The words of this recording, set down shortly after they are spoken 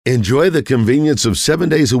Enjoy the convenience of 7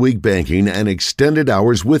 days a week banking and extended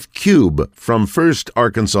hours with Cube from First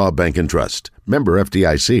Arkansas Bank and Trust. Member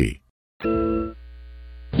FDIC.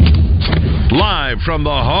 Live from the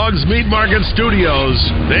Hogs Meat Market Studios,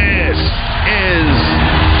 this is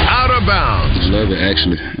Out of Bounds. I love it,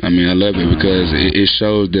 actually. I love it because it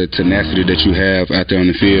shows the tenacity that you have out there on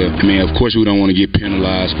the field. Of course, we don't want to get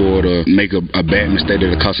penalized for it or make a bad mistake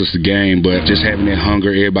that'll cost us the game, but just having that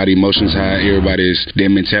hunger, everybody emotions high, everybody's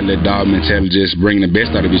their mentality, dog mentality, just bringing the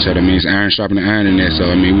best out of each other. It's iron sharpening iron in that.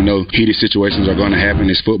 So, we know heated situations are going to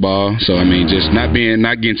happen. It's football. So, just not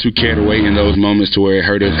getting too carried away in those moments to where it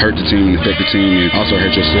hurt the team and affect the team and also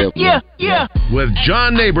hurt yourself. Yeah. With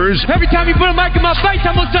John Neighbors. Every time you put a mic in my face,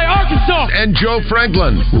 I'm going to say Arkansas. And Joe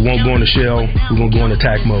Franklin. We won't go in the shell. We're going to go in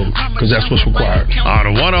attack mode because that's what's required.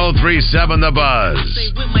 On 103.7 The Buzz.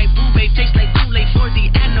 With my boo babe, tastes like Kool-Aid for the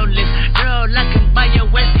analyst. Girl, I can buy your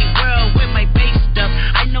Westie world with my base stuff.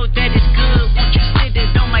 I know that it's good. Won't you sit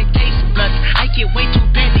it on my taste buds? I get way too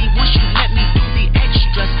busy once you let me do the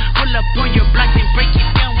extras. Pull up on your block and break it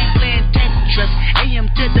down. We playing Tetris. AM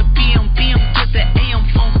to the PM, PM to the AM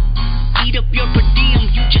phone. Eat up your per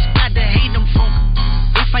diem. You just gotta hate them funk.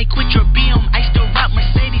 If I quit your BM, I still rock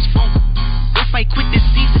Mercedes funk. If I quit this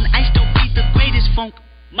season, I still be the greatest funk.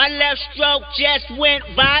 My left stroke just went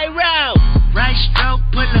viral. Right stroke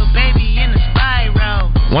put a baby in a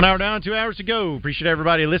spiral. 1 hour down, 2 hours to go. Appreciate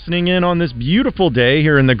everybody listening in on this beautiful day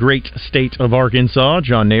here in the great state of Arkansas.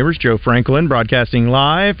 John Neighbors, Joe Franklin, broadcasting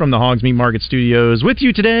live from the Hogs Meat Market Studios with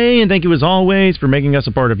you today. And thank you as always for making us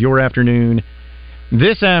a part of your afternoon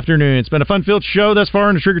this afternoon. It's been a fun-filled show thus far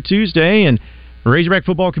on a Trigger Tuesday, and Razorback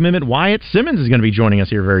football commitment Wyatt Simmons is going to be joining us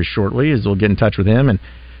here very shortly, as we'll get in touch with him and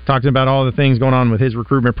talking about all the things going on with his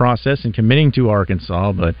recruitment process and committing to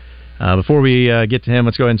Arkansas. But before we get to him,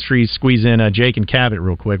 let's go ahead and squeeze in Jake and Cabot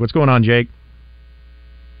real quick. What's going on, Jake?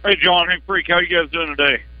 Hey, John. Hey, Freak. How you guys doing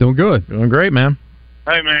today? Doing good. Doing great, man.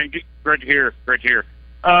 Hey, man. Great to hear.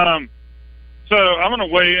 So I'm going to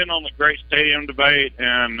weigh in on the great stadium debate,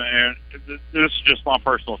 and this is just my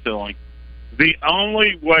personal feeling. The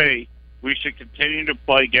only way we should continue to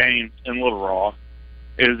play games in Little Rock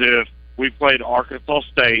is if we played Arkansas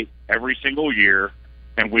State every single year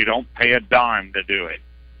and we don't pay a dime to do it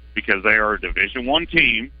because they are a Division I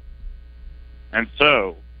team. And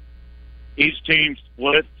so each team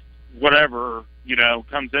splits whatever,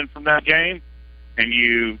 comes in from that game, and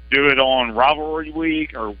you do it on rivalry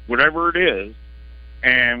week or whatever it is,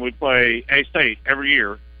 and we play A-State every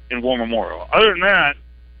year in War Memorial. Other than that,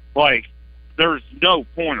 there's no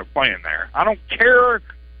point of playing there. I don't care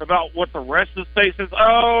about what the rest of the state says.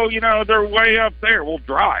 Oh, they're way up there. Well,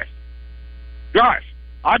 drive.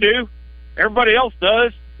 I do. Everybody else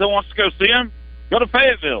does that wants to go see them. Go to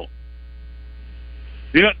Fayetteville.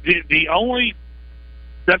 That's the only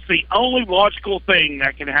logical thing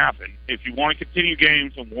that can happen if you want to continue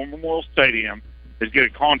games in War Memorial Stadium is get a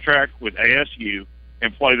contract with ASU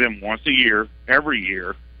and play them once a year, every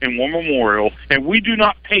year, in War Memorial, and we do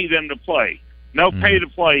not pay them to play. No pay to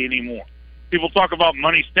play anymore. People talk about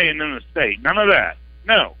money staying in the state. None of that.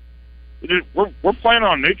 No. We're playing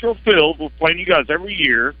on a neutral field. We're playing you guys every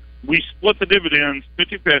year. We split the dividends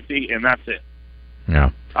 50-50, and that's it. Yeah.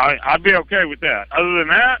 I'd be okay with that. Other than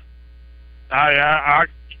that,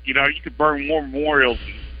 you could burn more memorials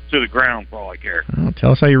to the ground for all I care. Well,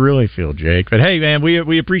 tell us how you really feel, Jake. But hey, man,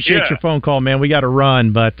 we appreciate your phone call, man. We got to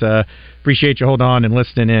run, but appreciate you holding on and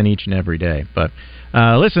listening in each and every day. But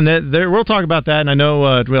listen, we'll talk about that, and I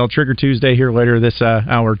know Trigger Tuesday here later this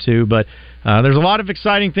hour too. But there's a lot of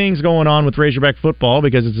exciting things going on with Razorback football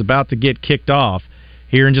because it's about to get kicked off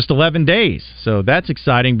here in just 11 days. So that's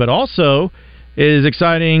exciting, but also is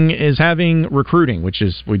exciting is having recruiting, which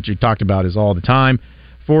is what you talked about is all the time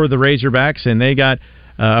for the Razorbacks, and they got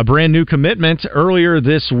a brand new commitment earlier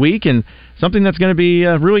this week, and something that's going to be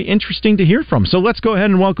really interesting to hear from. So let's go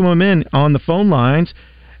ahead and welcome them in on the phone lines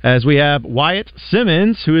as we have Wyatt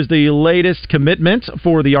Simmons, who is the latest commitment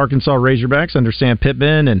for the Arkansas Razorbacks under Sam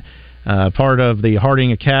Pittman and part of the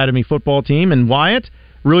Harding Academy football team. And Wyatt,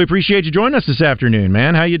 really appreciate you joining us this afternoon,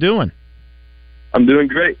 man. How you doing? I'm doing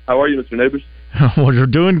great. How are you, Mr. Neighbors? Well, you're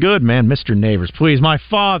doing good, man. Mr. Neighbors. Please, my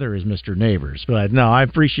father is Mr. Neighbors. But no, I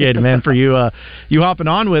appreciate it, man, for you hopping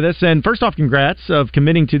on with us. And first off, congrats of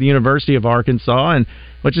committing to the University of Arkansas. And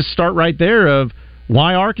let's just start right there of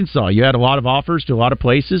why Arkansas? You had a lot of offers to a lot of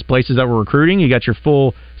places that were recruiting. You got your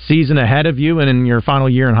full season ahead of you and in your final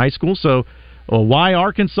year in high school. So why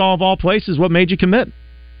Arkansas of all places? What made you commit?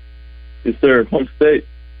 Yes, sir. Home state.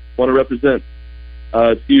 Want to represent.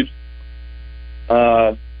 It's huge.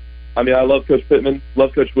 I love Coach Pittman,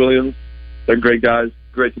 love Coach Williams. They're great guys,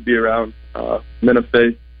 great to be around. Men of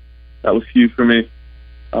faith, That was huge for me.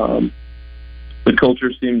 The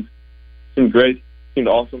culture seemed great, seemed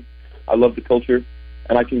awesome. I love the culture,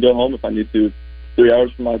 and I can go home if I need to, 3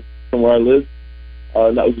 hours from where I live.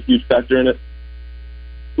 And that was a huge factor in it.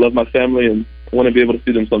 Love my family and want to be able to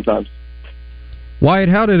see them sometimes. Wyatt,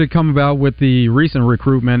 how did it come about with the recent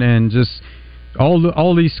recruitment and just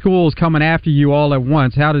all these schools coming after you all at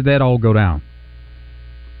once? How did that all go down?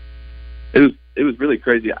 It was really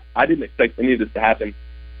crazy. I didn't expect any of this to happen.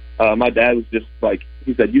 My dad was just like,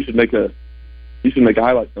 he said, you should make a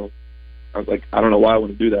highlight film. I was like, I don't know why I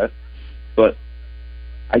want to do that, but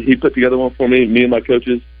he put together one for me. Me and my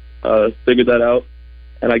coaches figured that out,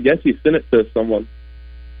 and I guess he sent it to someone.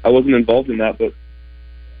 I wasn't involved in that, but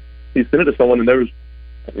he sent it to someone,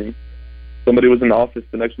 and somebody was in the office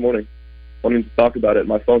the next morning wanting to talk about it.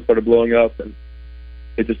 My phone started blowing up, and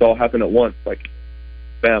it just all happened at once, like,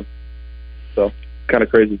 bam. So, kind of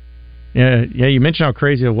crazy. Yeah. You mentioned how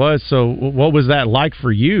crazy it was. So, what was that like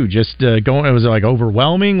for you? Just going? Was it like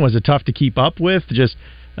overwhelming? Was it tough to keep up with? Just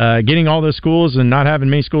getting all those schools and not having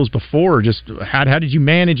many schools before. Just how did you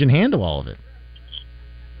manage and handle all of it?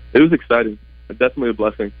 It was exciting. Definitely a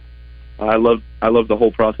blessing. I loved the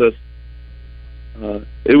whole process.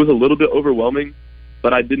 It was a little bit overwhelming,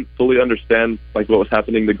 but I didn't fully understand like what was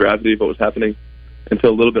happening, the gravity of what was happening, until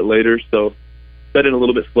a little bit later. So, set in a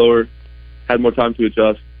little bit slower, had more time to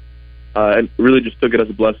adjust. And really just took it as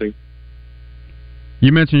a blessing.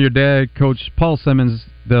 You mentioned your dad, Coach Paul Simmons,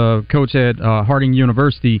 the coach at Harding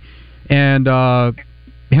University, and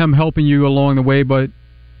him helping you along the way. But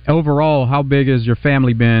overall, how big has your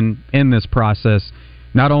family been in this process?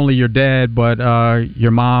 Not only your dad, but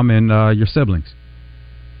your mom and your siblings.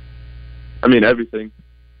 I mean, everything.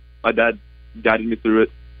 My dad guided me through it.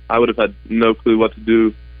 I would have had no clue what to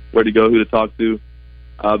do, where to go, who to talk to.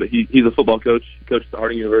 But he's a football coach. He coached at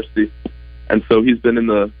Harding University, and so he's been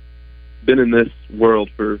in this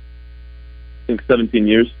world for I think 17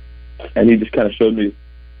 years, and he just kind of showed me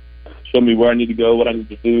where I need to go, what I need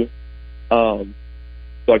to do, so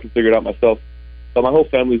I can figure it out myself. But my whole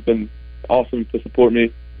family's been awesome to support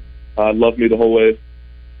me, loved me the whole way,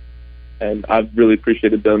 and I've really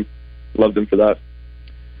appreciated them, loved them for that.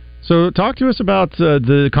 So talk to us about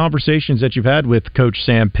the conversations that you've had with Coach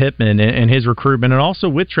Sam Pittman and his recruitment, and also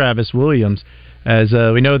with Travis Williams, as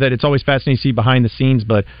we know that it's always fascinating to see behind the scenes,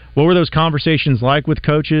 but what were those conversations like with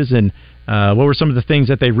coaches, and what were some of the things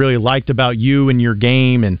that they really liked about you and your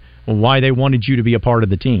game, and why they wanted you to be a part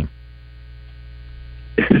of the team?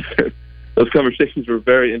 Those conversations were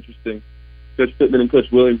very interesting. Coach Pittman and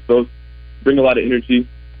Coach Williams both bring a lot of energy.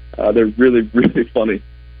 They're really, really funny.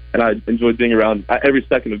 And I enjoyed being around every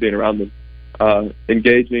second of being around them.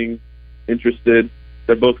 Engaging, interested.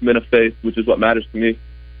 They're both men of faith, which is what matters to me.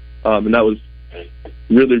 And that was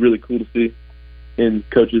really, really cool to see in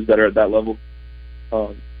coaches that are at that level.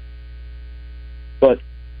 But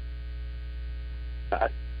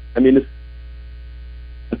I mean,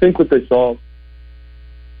 I think what they saw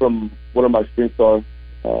from one of my strengths are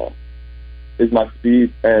is my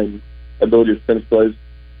speed and ability to finish plays.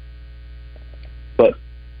 But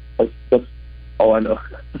that's all I know.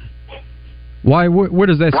 Why? Where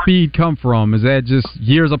does that speed come from? Is that just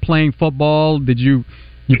years of playing football? Did you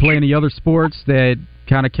play any other sports that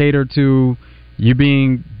kind of cater to you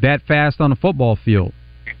being that fast on a football field?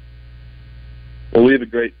 Well, we have a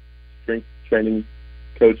great strength training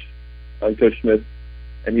coach, Coach Smith,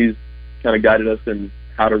 and he's kind of guided us in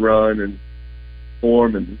how to run and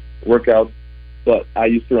form and workouts. But I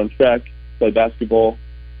used to run track, play basketball.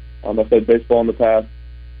 I played baseball in the past.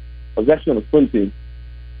 I was actually on a swim team.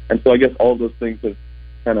 And so I guess all of those things have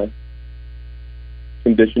kind of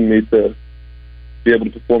conditioned me to be able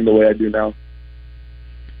to perform the way I do now.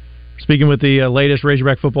 Speaking with the latest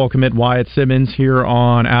Razorback football commit, Wyatt Simmons, here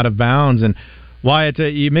on Out of Bounds. And Wyatt,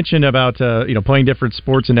 you mentioned about playing different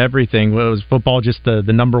sports and everything. Was football just the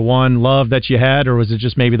number one love that you had, or was it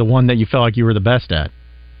just maybe the one that you felt like you were the best at?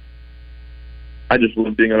 I just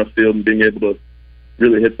love being on a field and being able to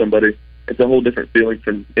really hit somebody. It's a whole different feeling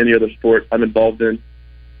from any other sport I'm involved in,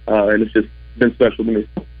 and it's just been special to me.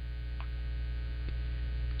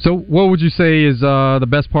 So what would you say is the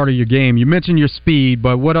best part of your game? You mentioned your speed,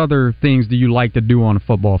 but what other things do you like to do on a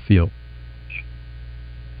football field?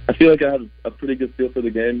 I feel like I have a pretty good feel for the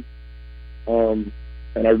game, and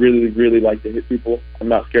I really, really like to hit people. I'm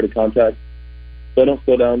not scared of contact, so I don't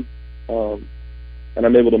slow down, and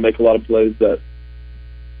I'm able to make a lot of plays that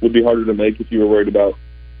would be harder to make if you were worried about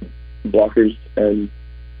blockers and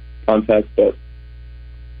contact, but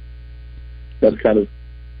that's kind of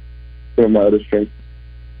some of my other strengths.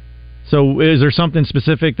 So is there something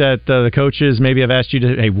specific that the coaches maybe have asked you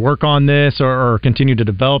to work on this or continue to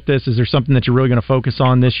develop this? Is there something that you're really going to focus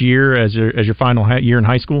on this year as your final year in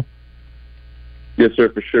high school? Yes, sir,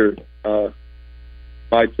 for sure.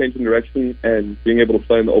 By changing direction and being able to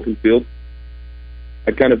play in the open field,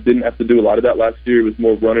 I kind of didn't have to do a lot of that last year. It was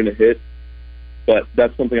more running a hit. But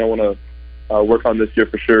that's something I want to work on this year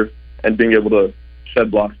for sure, and being able to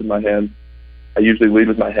shed blocks with my hands. I usually lead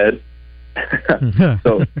with my head.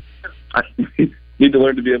 So I need to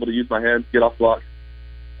learn to be able to use my hands, get off blocks,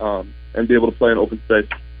 and be able to play in open space.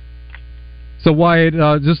 So Wyatt,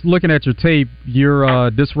 just looking at your tape, you're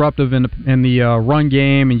disruptive in the run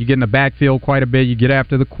game, and you get in the backfield quite a bit. You get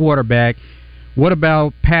after the quarterback. What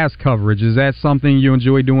about pass coverage? Is that something you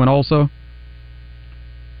enjoy doing also?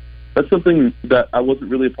 That's something that I wasn't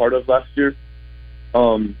really a part of last year,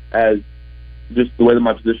 as just the way that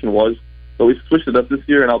my position was. But we switched it up this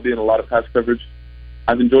year, and I'll be in a lot of pass coverage.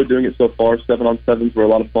 I've enjoyed doing it so far. 7-on-7s were a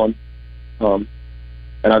lot of fun, and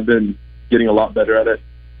I've been getting a lot better at it.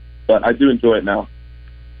 But I do enjoy it now.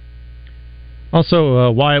 Also,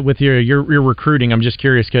 Wyatt, with your recruiting, I'm just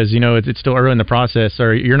curious because it's still early in the process.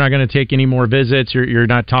 You're not going to take any more visits. You're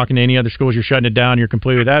not talking to any other schools. You're shutting it down. You're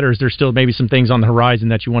completely with that, or is there still maybe some things on the horizon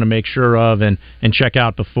that you want to make sure of and check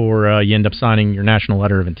out before you end up signing your national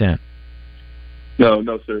letter of intent? No,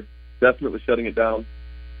 sir. Definitely shutting it down.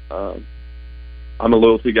 I'm a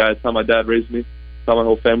loyalty guy. It's how my dad raised me. It's how my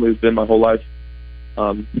whole family has been my whole life.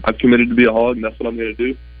 I've committed to be a Hog, and that's what I'm going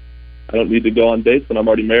to do. I don't need to go on dates when I'm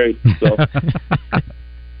already married. So.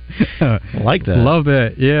 I like that. Love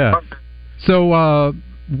that, yeah. So,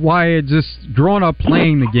 Wyatt, just growing up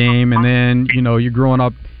playing the game, and then, you're growing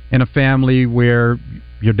up in a family where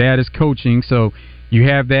your dad is coaching, so you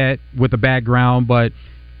have that with the background, but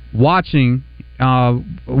watching,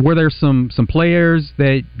 were there some players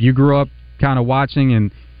that you grew up kind of watching,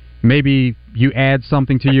 and maybe you add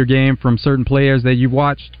something to your game from certain players that you've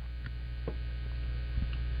watched?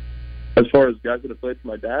 As far as guys that have played for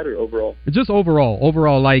my dad, or overall? Just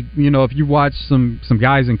overall, like, if you watch some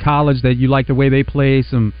guys in college that you like the way they play,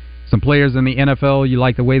 some players in the NFL you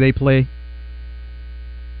like the way they play.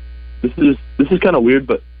 This is kind of weird,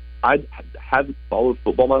 but I haven't followed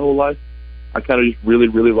football my whole life. I kind of just really,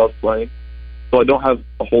 really love playing. So I don't have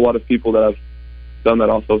a whole lot of people that I've done that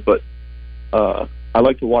off of, but I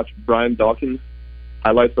like to watch Brian Dawkins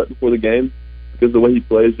highlights right before the game, because the way he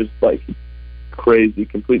plays is like crazy,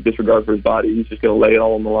 complete disregard for his body. He's just going to lay it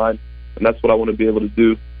all on the line, and that's what I want to be able to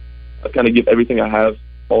do. I kind of give everything I have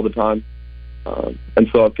all the time, and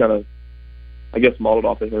so I've kind of, I guess, modeled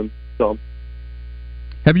off of him. So,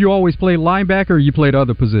 have you always played linebacker, or you played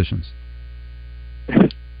other positions?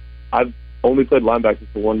 I've only played linebacker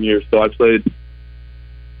for 1 year, so I played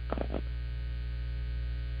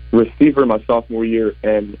receiver my sophomore year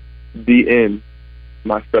and DN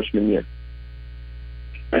my freshman year.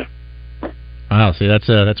 Wow, see,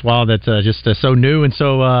 that's wild. That's just so new and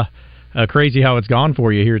so crazy how it's gone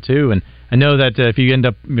for you here too. And I know that if you end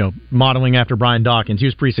up modeling after Brian Dawkins, he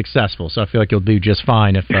was pretty successful, so I feel like you'll do just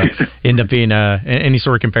fine if end up being any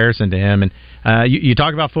sort of comparison to him. And you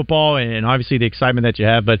talk about football and obviously the excitement that you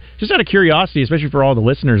have, but just out of curiosity, especially for all the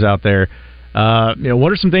listeners out there,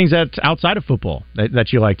 what are some things that's outside of football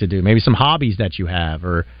that you like to do? Maybe some hobbies that you have,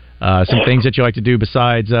 or some things that you like to do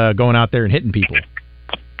besides going out there and hitting people.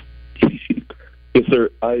 Yes, sir.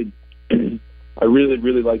 I really,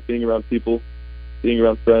 really like being around people, being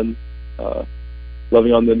around friends,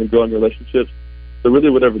 loving on them and growing relationships. So really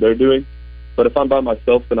whatever they're doing. But if I'm by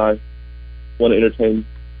myself and I want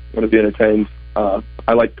to be entertained,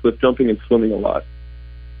 I like cliff jumping and swimming a lot.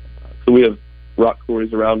 So we have rock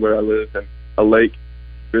quarries around where I live and a lake,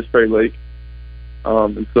 Chris Perry Lake.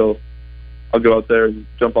 And so I'll go out there and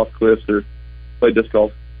jump off cliffs or play disc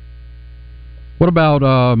golf. What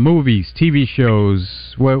about movies, TV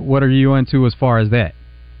shows? What are you into as far as that?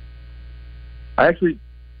 I actually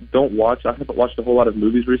don't watch. I haven't watched a whole lot of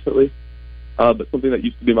movies recently, but something that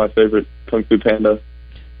used to be my favorite, Kung Fu Panda.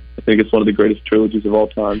 I think it's one of the greatest trilogies of all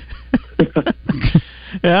time.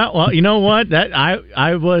 Yeah, well, you know what? That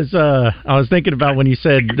I was thinking about when you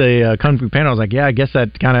said the Kung Fu Panda. I was like, yeah, I guess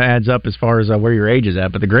that kind of adds up as far as where your age is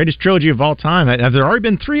at. But the greatest trilogy of all time. Have there already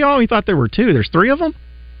been three? Oh, we thought there were two. There's three of them?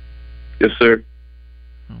 Yes, sir.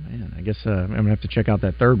 Oh man, I guess I'm gonna have to check out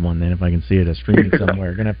that third one then if I can see it streaming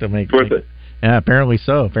somewhere. Gonna have to make worth it. Yeah, apparently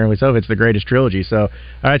so. It's the greatest trilogy. So, all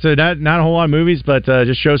right, so not a whole lot of movies, but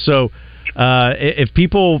just shows. So, if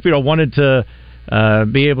people wanted to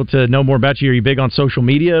be able to know more about you, are you big on social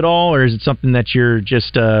media at all, or is it something that you're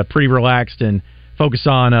just pretty relaxed and focus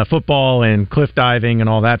on football and cliff diving and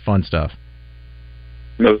all that fun stuff?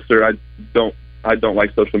 No, sir. I don't I don't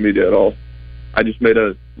like social media at all. I just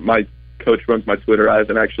my coach runs my Twitter. I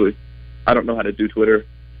don't know how to do Twitter,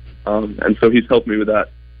 and so he's helped me with that.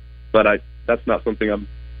 But that's not something I'm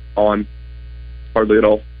on hardly at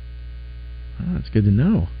all. Oh, that's good to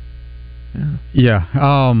know. Yeah.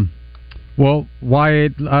 Well,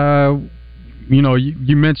 Wyatt,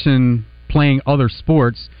 you mentioned playing other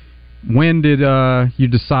sports. When did you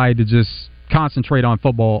decide to just concentrate on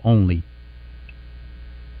football only?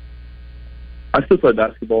 I still play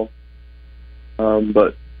basketball,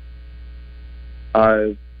 but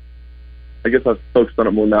I guess I've focused on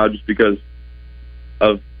it more now just because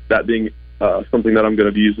of that being something that I'm going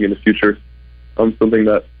to be using in the future. Something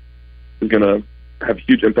that is going to have a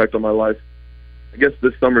huge impact on my life. I guess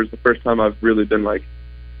this summer is the first time I've really been like,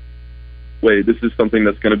 wait, this is something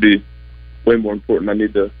that's going to be way more important. I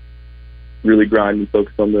need to really grind and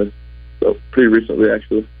focus on this. So pretty recently,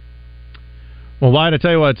 actually. Well, Wyatt, I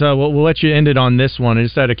tell you what, we'll let you end it on this one.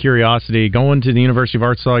 Just out of curiosity, going to the University of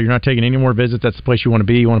Arkansas, you're not taking any more visits. That's the place you want to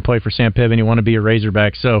be. You want to play for Sam Pittman. You want to be a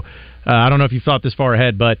Razorback. So I don't know if you thought this far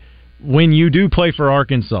ahead, but when you do play for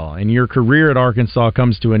Arkansas and your career at Arkansas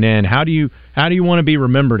comes to an end, how do you want to be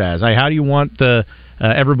remembered as? How do you want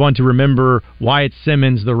everyone to remember Wyatt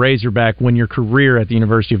Simmons, the Razorback, when your career at the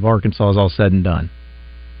University of Arkansas is all said and done?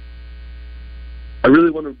 I really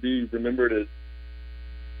want to be remembered as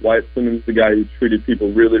Wyatt Simmons, the guy who treated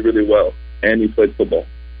people really, really well, and he played football.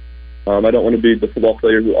 I don't want to be the football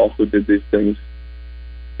player who also did these things,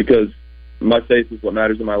 because my faith is what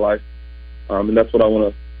matters in my life, and that's what I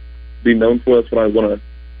want to be known for. That's what I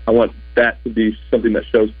want that to be something that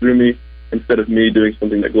shows through me instead of me doing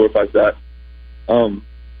something that glorifies that. And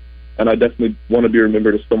I definitely want to be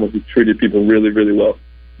remembered as someone who treated people really, really well.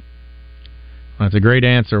 That's a great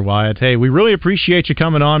answer, Wyatt. Hey, we really appreciate you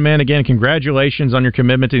coming on, man. Again, congratulations on your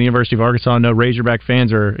commitment to the University of Arkansas. I know Razorback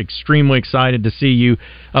fans are extremely excited to see you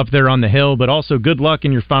up there on the hill, but also good luck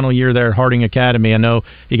in your final year there at Harding Academy. I know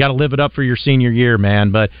you got to live it up for your senior year,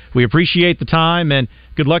 man, but we appreciate the time, and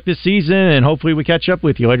good luck this season, and hopefully we catch up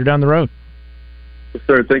with you later down the road. Yes,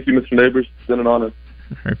 sir. Thank you, Mr. Neighbors. It's been an honor.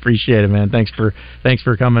 I appreciate it, man. Thanks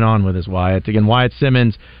for coming on with us, Wyatt. Again, Wyatt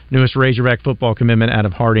Simmons, newest Razorback football commitment out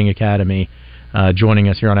of Harding Academy, joining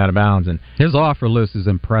us here on Out of Bounds. And his offer list is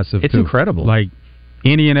impressive. It's incredible. Like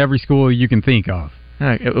any and every school you can think of.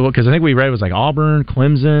 Because I think we read it was like Auburn,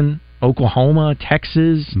 Clemson, Oklahoma,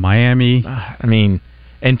 Texas, Miami. I mean,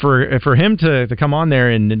 and for him to come on there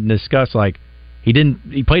and discuss, like,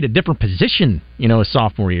 he played a different position, his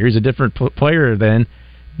sophomore year. He's a different player then.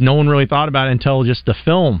 No one really thought about it until just the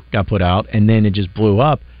film got put out, and then it just blew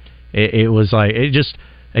up. It was like, it just,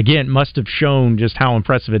 again, must have shown just how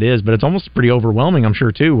impressive it is, but it's almost pretty overwhelming, I'm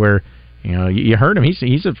sure, too, where, you heard him.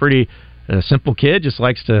 He's a pretty simple kid, just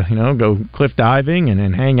likes to, go cliff diving and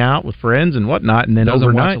then hang out with friends and whatnot, and then doesn't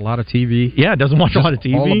overnight, watch a lot of TV. Yeah, doesn't watch a lot of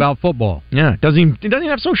TV. All about football. Yeah, he doesn't even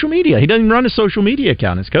have social media. He doesn't run a social media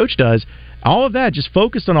account. His coach does. All of that, just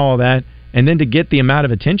focused on all of that, and then to get the amount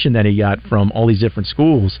of attention that he got from all these different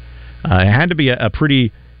schools, it had to be a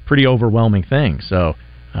pretty overwhelming thing. So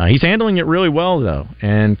he's handling it really well, though.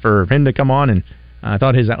 And for him to come on, and I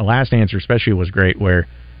thought his last answer especially was great, where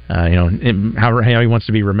how he wants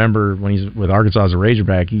to be remembered when he's with Arkansas as a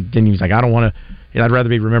Razorback. He's like, I don't want to. I'd rather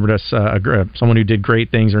be remembered as someone who did great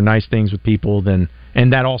things or nice things with people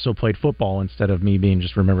and that also played football instead of me being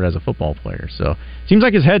just remembered as a football player. So seems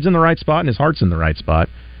like his head's in the right spot and his heart's in the right spot.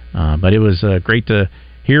 But it was great to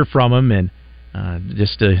hear from him and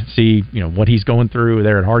just to see what he's going through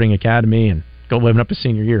there at Harding Academy and go living up his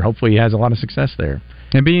senior year. Hopefully he has a lot of success there.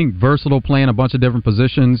 And being versatile, playing a bunch of different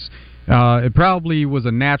positions, it probably was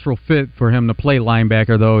a natural fit for him to play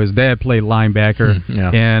linebacker, though. His dad played linebacker,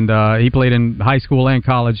 and he played in high school and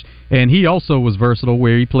college. And he also was versatile,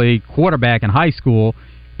 where he played quarterback in high school,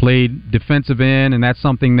 played defensive end, and that's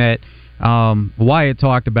something that Wyatt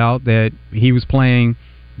talked about, that he was playing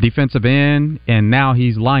defensive end, and now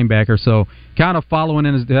he's linebacker. So kind of following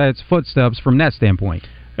in his dad's footsteps from that standpoint.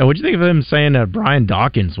 And what'd you think of him saying that Brian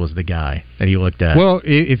Dawkins was the guy that he looked at? Well,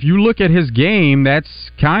 if you look at his game, that's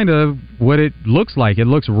kind of what it looks like. It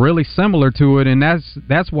looks really similar to it, and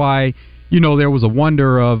that's why there was a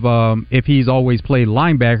wonder of if he's always played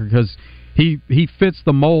linebacker, because he fits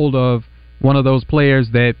the mold of one of those players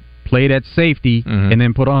that played at safety and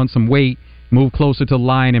then put on some weight, moved closer to the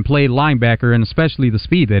line, and played linebacker, and especially the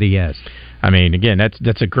speed that he has. I mean, again,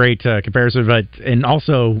 that's a great comparison, and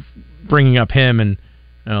also bringing up him, and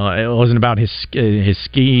it wasn't about his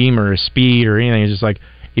scheme or his speed or anything. It's just like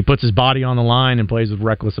he puts his body on the line and plays with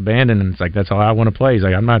reckless abandon, and it's like, that's how I want to play. He's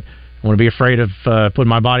like, I want to be afraid of putting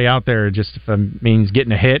my body out there just if it means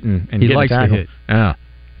getting a hit and he getting likes a tackle. to hit. Yeah.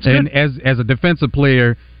 And as a defensive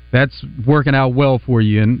player, that's working out well for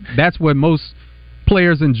you. And that's what most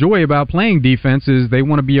players enjoy about playing defense is they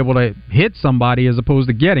want to be able to hit somebody as opposed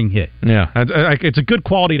to getting hit. Yeah, it's a good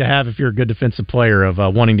quality to have if you're a good defensive player of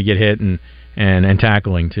wanting to get hit and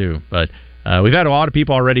tackling too. But we've had a lot of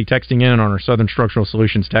people already texting in on our Southern Structural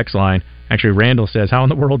Solutions text line. Actually, Randall says, how in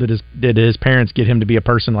the world did his parents get him to be a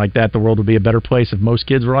person like that? The world would be a better place if most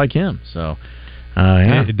kids were like him. So,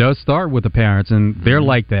 yeah. It does start with the parents, and they're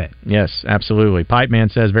like that. Yes, absolutely. Pipe Man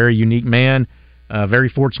says, very unique man. Very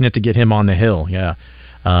fortunate to get him on the hill. Yeah.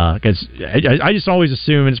 Because I just always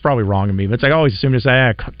assume, and it's probably wrong of me, but it's like I always assume to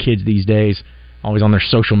say, kids these days, always on their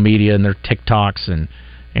social media and their TikToks and,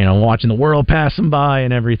 watching the world pass them by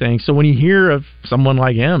and everything. So when you hear of someone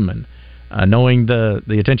like him and knowing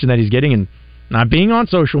the attention that he's getting and not being on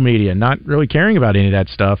social media, not really caring about any of that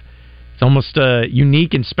stuff, it's almost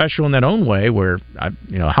unique and special in that own way where,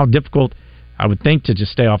 how difficult I would think to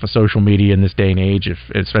just stay off of social media in this day and age,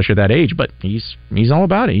 especially at that age. But he's all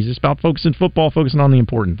about it. He's just about focusing on the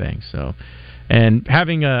important things. So, and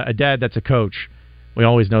having a dad that's a coach, we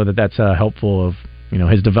always know that that's helpful of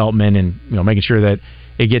his development and making sure that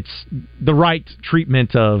it gets the right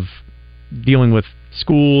treatment of dealing with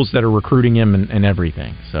schools that are recruiting him and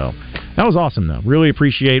everything. So that was awesome, though. Really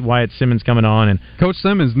appreciate Wyatt Simmons coming on. And Coach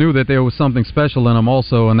Simmons knew that there was something special in him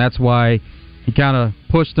also, and that's why he kind of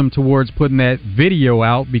pushed him towards putting that video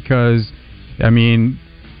out because,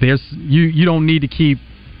 there's you don't need to keep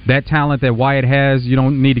that talent that Wyatt has. You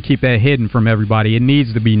don't need to keep that hidden from everybody. It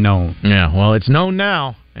needs to be known. Yeah, well, it's known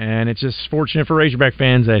now, and it's just fortunate for Razorback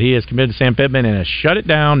fans that he has committed to Sam Pittman and has shut it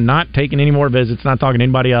down, not taking any more visits, not talking to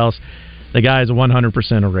anybody else. The guy is a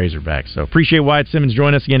 100% a Razorback. So appreciate Wyatt Simmons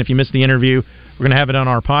joining us again. If you missed the interview, we're going to have it on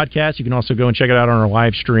our podcast. You can also go and check it out on our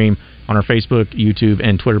live stream on our Facebook, YouTube,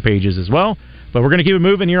 and Twitter pages as well. But we're going to keep it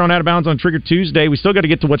moving here on Out of Bounds on Trigger Tuesday. We still got to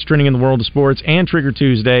get to what's trending in the world of sports and Trigger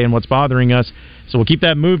Tuesday and what's bothering us. So we'll keep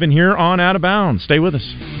that moving here on Out of Bounds. Stay with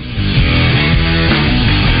us.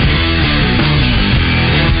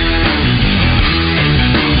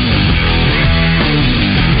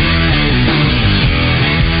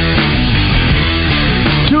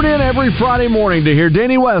 Every Friday morning to hear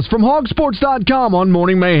Danny West from hogsports.com on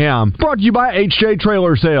Morning Mayhem. Brought to you by HJ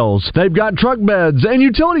Trailer Sales. They've got truck beds and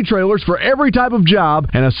utility trailers for every type of job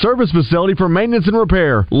and a service facility for maintenance and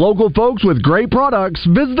repair. Local folks with great products.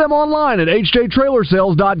 Visit them online at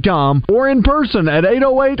hjtrailersales.com or in person at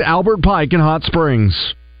 808 Albert Pike in Hot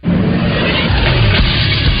Springs.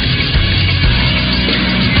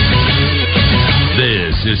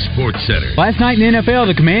 This is Sports Center. Last night in the NFL,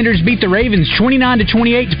 the Commanders beat the Ravens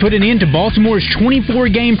 29-28 to put an end to Baltimore's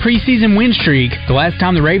 24-game preseason win streak. The last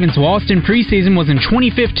time the Ravens lost in preseason was in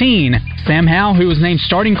 2015. Sam Howell, who was named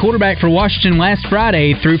starting quarterback for Washington last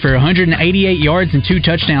Friday, threw for 188 yards and 2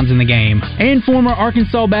 touchdowns in the game. And former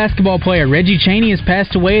Arkansas basketball player Reggie Chaney has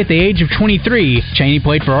passed away at the age of 23. Chaney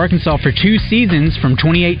played for Arkansas for 2 seasons from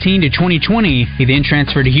 2018 to 2020. He then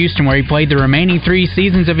transferred to Houston where he played the remaining 3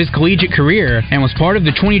 seasons of his collegiate career and was part of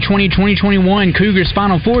the 2020-2021 Cougars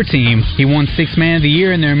Final Four team. He won 6th Man of the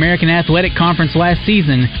Year in the American Athletic Conference last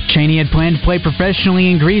season. Chaney had planned to play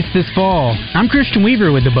professionally in Greece this fall. I'm Christian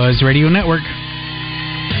Weaver with the Buzz Radio Network.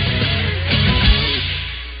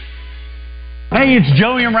 Hey, it's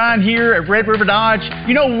Joey and Ryan here at Red River Dodge.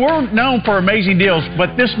 You know, we're known for amazing deals,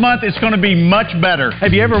 but this month it's going to be much better.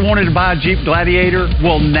 Have you ever wanted to buy a Jeep Gladiator?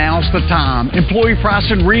 Well, now's the time. Employee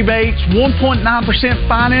pricing rebates, 1.9%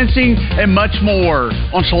 financing, and much more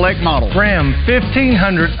on select models. Ram 1,500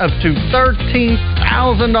 up to $13,000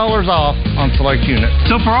 off on select units.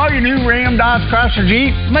 So for all your new Ram, Dodge, Chrysler,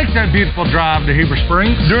 Jeep, make that beautiful drive to Heber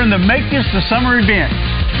Springs during the Make This the Summer event.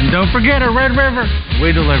 And don't forget, at Red River,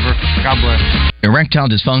 we deliver. God bless. Erectile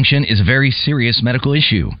dysfunction is a very serious medical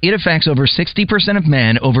issue. It affects over 60% of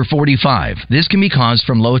men over 45. This can be caused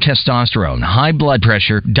from low testosterone, high blood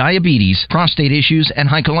pressure, diabetes, prostate issues, and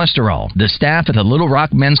high cholesterol. The staff at the Little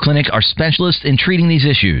Rock Men's Clinic are specialists in treating these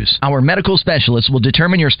issues. Our medical specialists will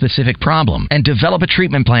determine your specific problem and develop a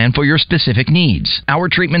treatment plan for your specific needs. Our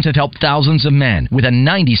treatments have helped thousands of men with a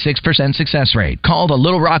 96% success rate. Call the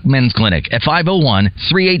Little Rock Men's Clinic at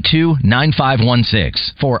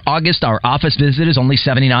 501-382-9516. For August, our office visit is only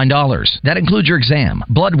 $79. That includes your exam,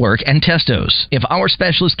 blood work, and testos. If our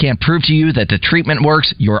specialist can't prove to you that the treatment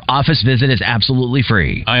works, your office visit is absolutely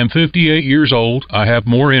free. I am 58 years old. I have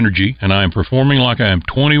more energy, and I am performing like I am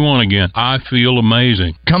 21 again. I feel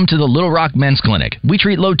amazing. Come to the Little Rock Men's Clinic. We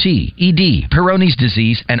treat low T, ED, Peyronie's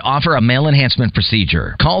disease, and offer a male enhancement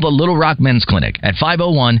procedure. Call the Little Rock Men's Clinic at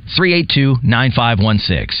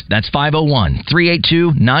 501-382-9516. That's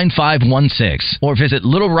 501-382-9516. Or visit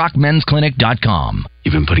littlerockmensclinic.com. LionsDrug.com.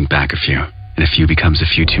 You've been putting back a few, and a few becomes a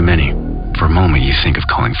few too many. For a moment, you think of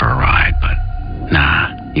calling for a ride, but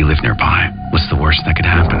nah, you live nearby. What's the worst that could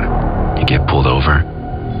happen? You get pulled over,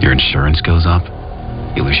 your insurance goes up,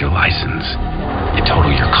 you lose your license, you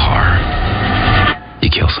total your car, you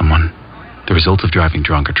kill someone. The results of driving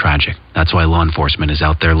drunk are tragic. That's why law enforcement is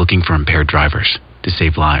out there looking for impaired drivers to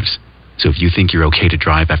save lives. So if you think you're okay to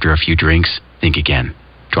drive after a few drinks, think again.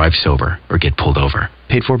 Drive sober or get pulled over.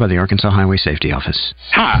 Paid for by the Arkansas Highway Safety Office.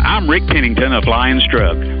 Hi, I'm Rick Pennington of Lions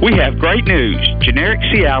Drug. We have great news. Generic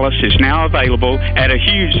Cialis is now available at a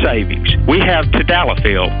huge savings. We have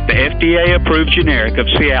Tadalafil, the FDA-approved generic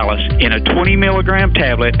of Cialis, in a 20-milligram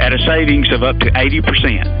tablet at a savings of up to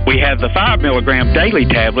 80%. We have the 5-milligram daily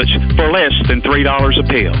tablets for less than $3 a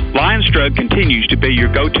pill. Lions Drug continues to be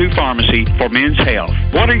your go-to pharmacy for men's health.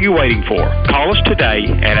 What are you waiting for? Call us today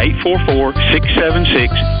at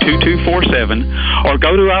 844-676-2247 or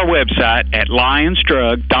go to our website at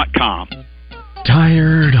lionsdrug.com.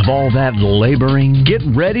 Tired of all that laboring? Get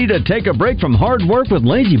ready to take a break from hard work with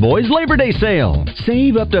Lazy Boy's Labor Day sale.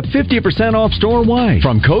 Save up to 50% off store-wide.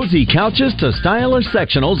 From cozy couches to stylish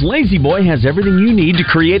sectionals, Lazy Boy has everything you need to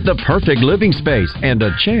create the perfect living space and a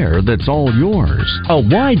chair that's all yours. A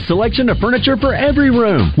wide selection of furniture for every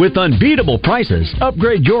room. With unbeatable prices,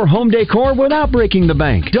 upgrade your home decor without breaking the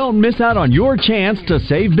bank. Don't miss out on your chance to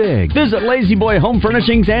save big. Visit Lazy Boy Home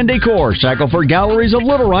Furnishings and Decor, Shackelford Galleries of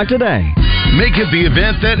Little Rock today. Make it the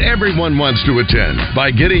event that everyone wants to attend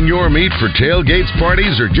by getting your meat for tailgates,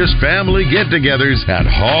 parties, or just family get-togethers at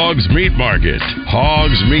Hogs Meat Market.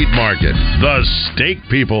 Hogs Meat Market, the steak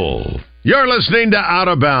people. You're listening to Out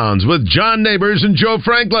of Bounds with John Neighbors and Joe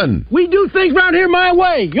Franklin. We do things around here my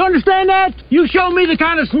way. You understand that? You show me the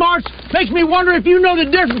kind of smarts makes me wonder if you know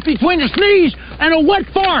the difference between a sneeze and a wet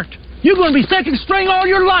fart. You're going to be second string all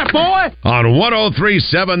your life, boy. On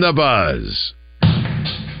 103.7 The Buzz.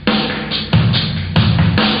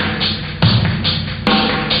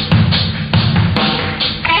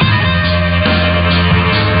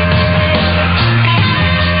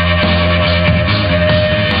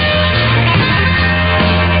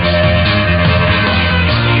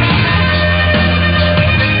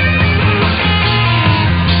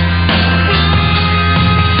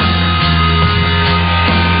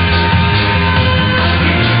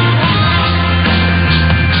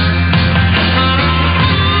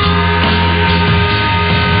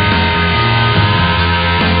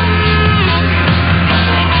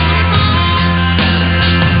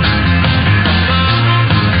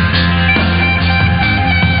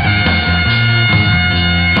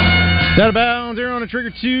 Out of Bounds here on a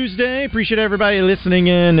Trigger Tuesday. Appreciate everybody listening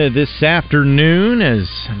in this afternoon. As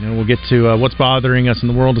I know, we'll get to what's bothering us in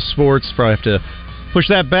the world of sports. Probably have to push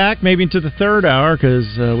that back maybe into the third hour because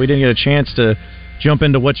we didn't get a chance to jump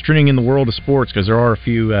into what's trending in the world of sports because there are a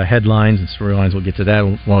few headlines and storylines. We'll get to that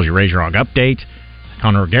as well as your Raise Your Hog update.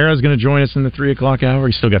 Conor O'Gara is going to join us in the 3 o'clock hour.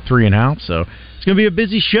 He's still got 3 and out, so it's going to be a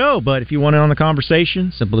busy show. But if you want in on the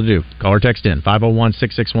conversation, simple to do. Call or text in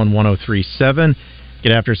 501-661-1037.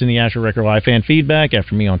 Get after us in the Asher Record Live fan feedback.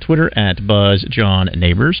 After me on Twitter at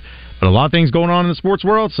BuzzJohnNeighbors. But a lot of things going on in the sports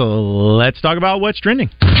world, so let's talk about what's trending.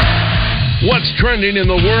 What's trending in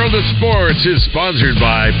the world of sports is sponsored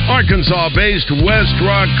by Arkansas-based West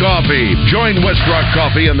Rock Coffee. Join West Rock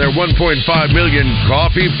Coffee and their 1.5 million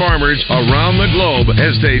coffee farmers around the globe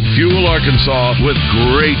as they fuel Arkansas with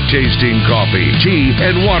great tasting coffee, tea,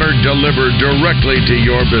 and water delivered directly to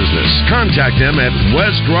your business. Contact them at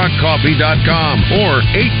westrockcoffee.com or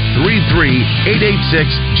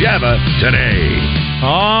 833-886-JAVA today.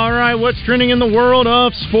 All right, what's trending in the world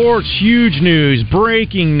of sports? Huge news,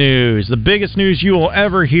 breaking news, the biggest news you will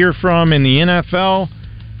ever hear from in the NFL.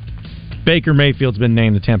 Baker Mayfield's been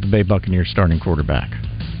named the Tampa Bay Buccaneers starting quarterback.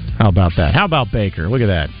 How about that? How about Baker? Look at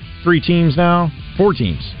that. 4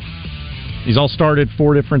 teams. He's all started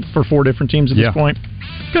for 4 different teams at this point.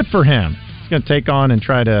 Good for him. He's going to take on and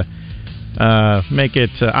try to make it,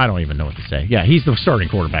 I don't even know what to say. Yeah, he's the starting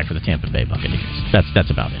quarterback for the Tampa Bay Buccaneers. That's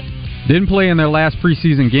about it. Didn't play in their last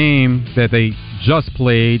preseason game that they just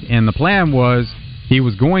played, and the plan was he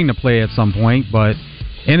was going to play at some point, but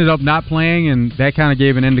ended up not playing, and that kind of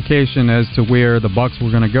gave an indication as to where the Bucs were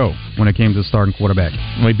going to go when it came to starting quarterback.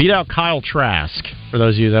 We beat out Kyle Trask, for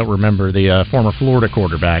those of you that remember, the former Florida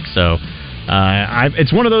quarterback. So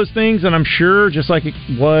it's one of those things, and I'm sure, just like it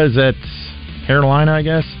was at Carolina, I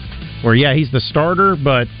guess, where, yeah, he's the starter,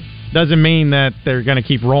 but doesn't mean that they're going to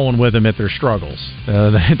keep rolling with him at their struggles.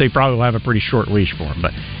 They probably will have a pretty short leash for him.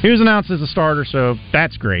 But he was announced as a starter, so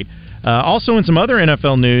that's great. Also, in some other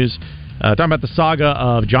NFL news, talking about the saga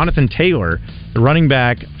of Jonathan Taylor, the running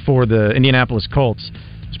back for the Indianapolis Colts.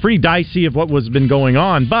 it's pretty dicey of what was been going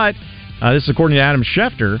on. But this is according to Adam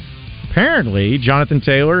Schefter. Apparently, Jonathan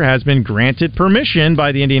Taylor has been granted permission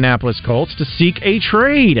by the Indianapolis Colts to seek a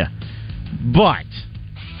trade. But,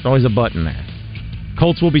 there's always a but in there.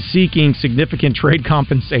 Colts will be seeking significant trade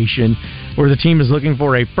compensation where the team is looking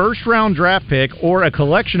for a first-round draft pick or a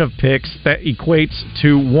collection of picks that equates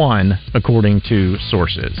to one, according to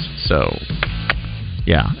sources. So,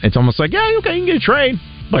 yeah, it's almost like, yeah, okay, you can get a trade,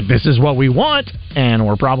 but this is what we want, and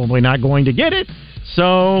we're probably not going to get it.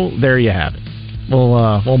 So, there you have it.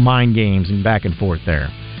 We'll mind games and back and forth there.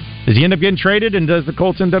 Does he end up getting traded, and does the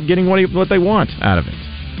Colts end up getting what they want out of it?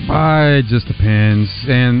 It just depends.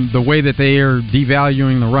 And the way that they are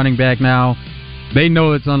devaluing the running back now, they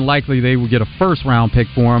know it's unlikely they will get a first-round pick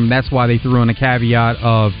for him. That's why they threw in a caveat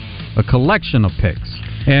of a collection of picks.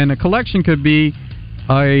 And a collection could be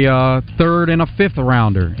a third and a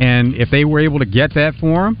fifth-rounder. And if they were able to get that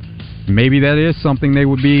for him, maybe that is something they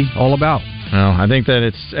would be all about. Well, I think that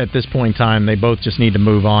it's at this point in time, they both just need to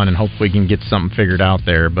move on and hopefully we can get something figured out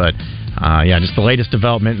there. But, just the latest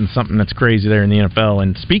development and something that's crazy there in the NFL.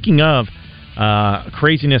 And speaking of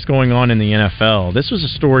craziness going on in the NFL, this was a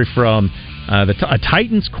story from a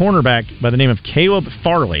Titans cornerback by the name of Caleb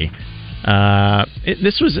Farley.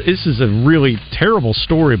 This is a really terrible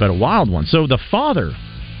story, but a wild one. So the father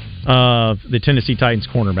of the Tennessee Titans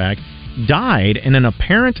cornerback died in an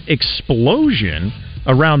apparent explosion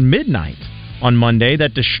around midnight on Monday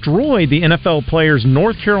that destroyed the NFL player's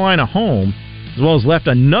North Carolina home, as well as left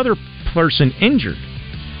another person injured.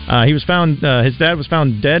 He was found. His dad was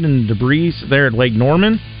found dead in debris there at Lake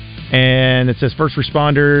Norman, and it says first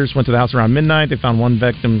responders went to the house around midnight. They found one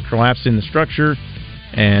victim collapsed in the structure,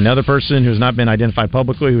 and another person who has not been identified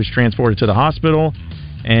publicly who was transported to the hospital.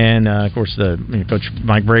 And of course, Coach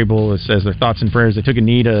Mike Vrabel says their thoughts and prayers. They took a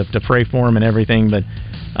knee to pray for him and everything, but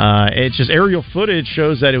it's just aerial footage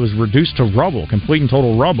shows that it was reduced to rubble, complete and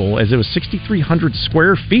total rubble, as it was 6,300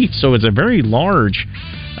 square feet. So it's a very large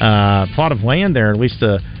plot of land there, at least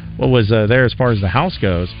what was there as far as the house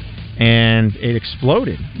goes, and it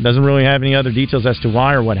exploded. Doesn't really have any other details as to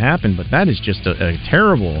why or what happened, but that is just a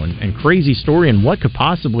terrible and crazy story, and what could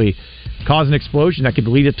possibly cause an explosion that could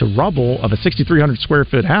lead it to rubble of a 6,300 square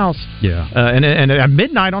foot house. Yeah, and at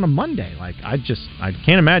midnight on a Monday. Like I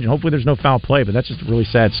can't imagine. Hopefully, there's no foul play, but that's just a really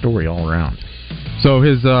sad story all around. So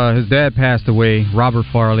his dad passed away, Robert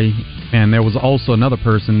Farley, and there was also another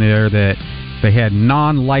person there that they had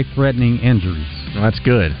non-life-threatening injuries. Well, that's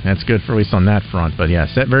good. That's good for at least on that front. But yeah,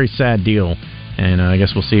 very sad deal, and I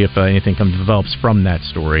guess we'll see if anything develops from that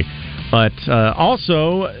story. But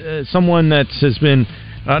also, someone that has been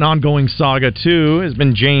an ongoing saga, too, has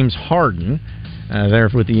been James Harden. There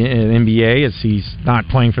with the NBA, as he's not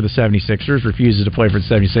playing for the 76ers, refuses to play for the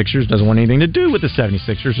 76ers, doesn't want anything to do with the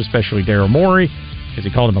 76ers, especially Daryl Morey, because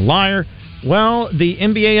he called him a liar. Well, the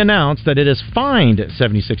NBA announced that it has fined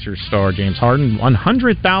 76ers star James Harden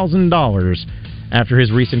 $100,000 after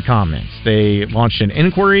his recent comments. They launched an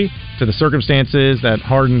inquiry to the circumstances that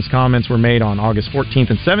Harden's comments were made on August 14th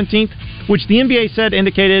and 17th, which the NBA said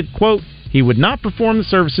indicated, quote, he would not perform the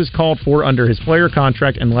services called for under his player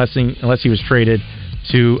contract unless he was traded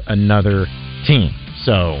to another team.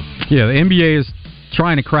 So, yeah, the NBA is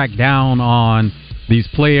trying to crack down on these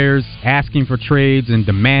players asking for trades and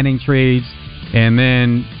demanding trades, and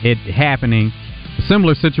then it happening. A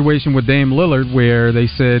similar situation with Dame Lillard, where they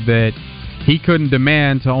said that he couldn't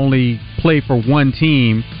demand to only play for one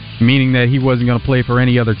team, meaning that he wasn't going to play for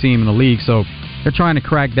any other team in the league. So they're trying to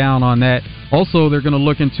crack down on that. Also, they're going to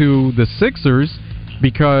look into the Sixers,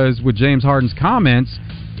 because with James Harden's comments,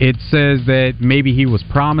 it says that maybe he was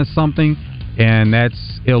promised something, and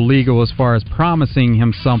that's illegal as far as promising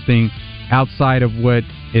him something outside of what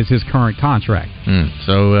is his current contract.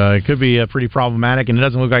 So it could be pretty problematic, and it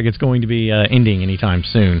doesn't look like it's going to be ending anytime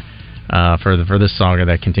soon for this saga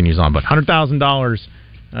that continues on. But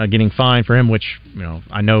 $100,000 getting fined for him, which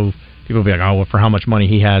I know people will be like, oh, well, for how much money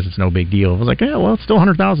he has, it's no big deal. I was like, yeah, well, it's still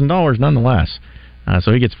 $100,000 nonetheless.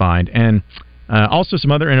 So he gets fined. And also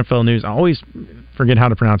some other NFL news. I always forget how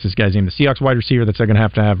to pronounce this guy's name. The Seahawks wide receiver that's going to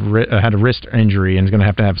have had a wrist injury and is going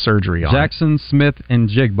to have surgery on Jackson Smith and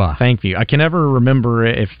Jigba. Thank you. I can never remember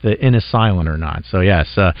if the N is silent or not. So, yes,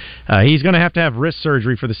 he's going to have wrist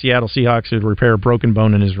surgery for the Seattle Seahawks to repair a broken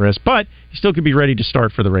bone in his wrist, but he still could be ready to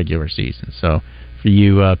start for the regular season. So, for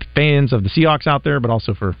you fans of the Seahawks out there, but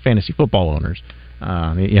also for fantasy football owners,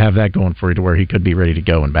 you have that going for you to where he could be ready to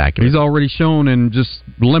go and back. He's already shown in just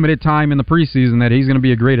limited time in the preseason that he's going to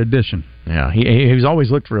be a great addition. Yeah, he's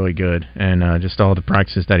always looked really good, and just all the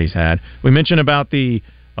practices that he's had. We mentioned about the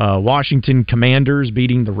Washington Commanders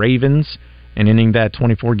beating the Ravens and ending that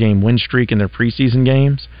 24-game win streak in their preseason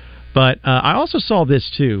games. But I also saw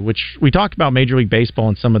this, too, which we talked about Major League Baseball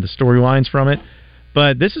and some of the storylines from it.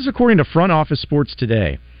 But this is according to Front Office Sports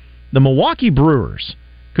Today. The Milwaukee Brewers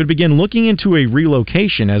could begin looking into a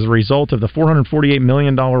relocation as a result of the $448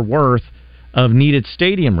 million worth of needed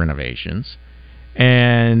stadium renovations.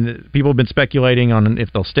 And people have been speculating on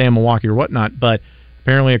if they'll stay in Milwaukee or whatnot. But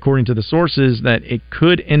apparently, according to the sources, that it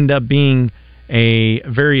could end up being a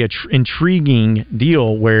very intriguing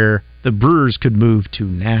deal where the Brewers could move to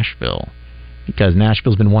Nashville, because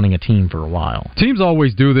Nashville's been wanting a team for a while. Teams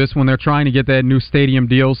always do this when they're trying to get that new stadium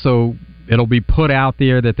deal, so it'll be put out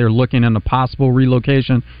there that they're looking into possible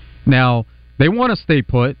relocation. Now, they want to stay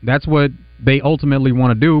put. That's what they ultimately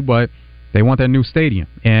want to do, but they want that new stadium.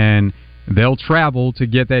 And they'll travel to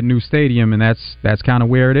get that new stadium, and that's kind of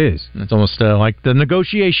where it is. It's almost like the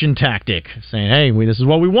negotiation tactic, saying, hey, this is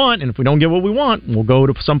what we want, and if we don't get what we want, we'll go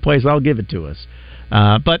to someplace that'll give it to us.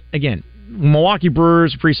 But, again, Milwaukee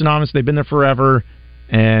Brewers, pretty synonymous. They've been there forever,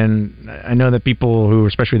 and I know that people who,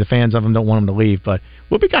 especially the fans of them, don't want them to leave, but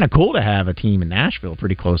it would be kind of cool to have a team in Nashville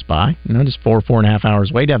pretty close by. Just 4.5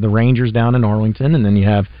 hours away. To have the Rangers down in Arlington, and then you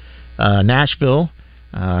have Nashville.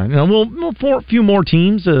 A few more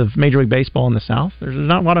teams of Major League Baseball in the South. There's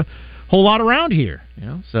not a whole lot around here,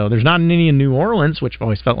 So there's not any in New Orleans, which I've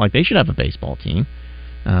always felt like they should have a baseball team.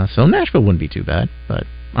 So Nashville wouldn't be too bad, but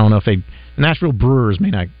I don't know if the Nashville Brewers may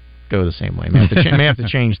not go the same way. May have to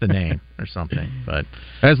change the name or something. But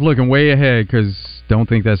that's looking way ahead, because don't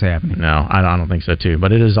think that's happening. No, I don't think so too.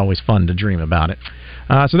 But it is always fun to dream about it.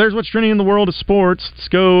 So there's what's trending in the world of sports. Let's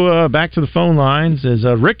go back to the phone lines as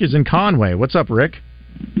Rick is in Conway. What's up, Rick?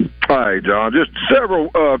 Hi, John. Just several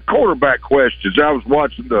quarterback questions. I was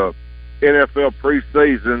watching the NFL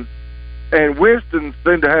preseason, and Winston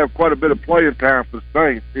seemed to have quite a bit of playing time for the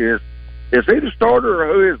Saints. Is he the starter,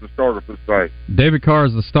 or who is the starter for the Saints? David Carr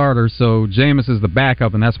is the starter, so Jameis is the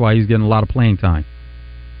backup, and that's why he's getting a lot of playing time.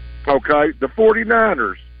 Okay. The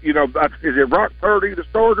 49ers, is it Brock Purdy the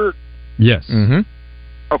starter? Yes. Mm-hmm.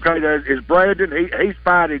 Okay, is Brandon, he's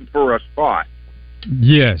fighting for a spot.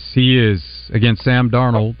 Yes, he is, against Sam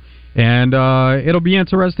Darnold. And it'll be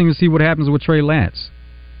interesting to see what happens with Trey Lance.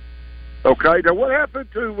 Okay, now what happened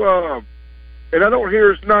to, and I don't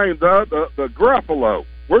hear his name, the Garoppolo?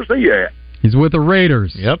 Where's he at? He's with the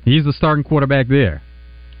Raiders. Yep. He's the starting quarterback there.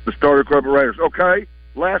 The starting quarterback Raiders. Okay,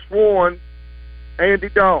 last one, Andy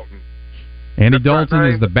Dalton. Andy Dalton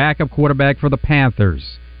is the backup quarterback for the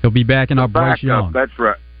Panthers. He'll be back in our Bryce Young. That's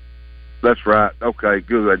right. Okay,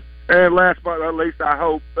 good. And last but not least, I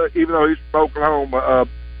hope, even though he's from Oklahoma,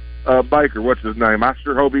 Baker, what's his name? I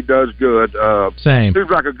sure hope he does good. Same. Seems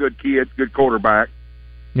like a good kid, good quarterback.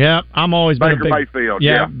 Yeah, I'm always been Baker Mayfield.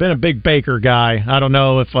 Yeah, been a big Baker guy. I don't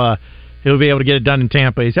know if he'll be able to get it done in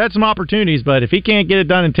Tampa. He's had some opportunities, but if he can't get it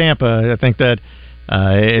done in Tampa, I think that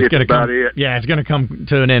it's going to come. Yeah, it's going to come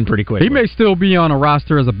to an end pretty quickly. He may still be on a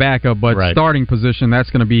roster as a backup, but starting position that's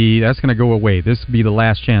going to go away. This will be the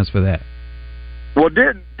last chance for that. Well,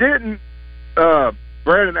 didn't Brandon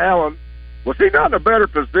Allen, was he not in a better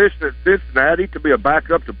position at Cincinnati to be a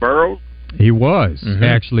backup to Burrows? He was,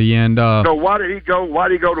 actually. And so why did he go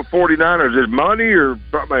to 49ers? Is it money or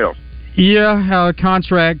something else? Yeah,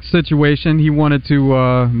 contract situation. He wanted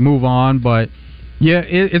to move on, but yeah,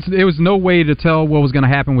 it was no way to tell what was going to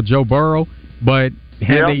happen with Joe Burrow. But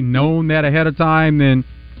had they known that ahead of time, then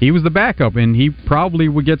he was the backup, and he probably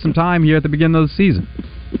would get some time here at the beginning of the season.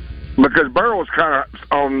 Because Burrow's kind of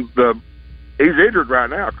he's injured right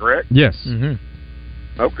now, correct? Yes. Mm-hmm.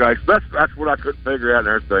 Okay, so that's what I couldn't figure out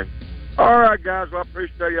and everything. All right, guys, well, I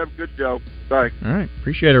appreciate you. Have a good show. Thanks. All right,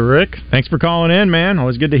 appreciate it, Rick. Thanks for calling in, man.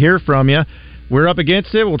 Always good to hear from you. We're up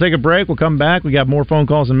against it. We'll take a break. We'll come back. We got more phone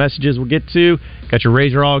calls and messages we'll get to. Got your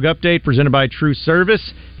Razor Hog update presented by True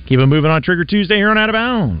Service. Keep it moving on Trigger Tuesday here on Out of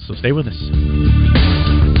Bounds, so stay with us.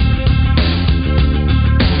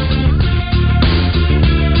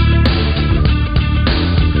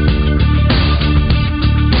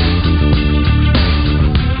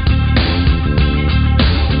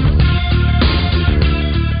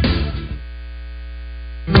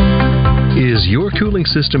 Is your cooling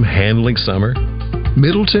system handling summer?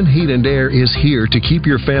 Middleton Heat and Air is here to keep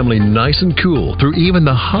your family nice and cool through even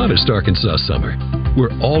the hottest Arkansas summer.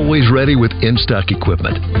 We're always ready with in-stock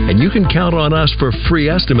equipment, and you can count on us for free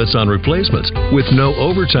estimates on replacements with no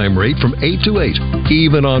overtime rate from 8 to 8,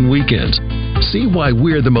 even on weekends. See why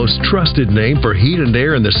we're the most trusted name for heat and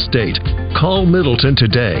air in the state. Call Middleton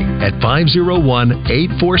today at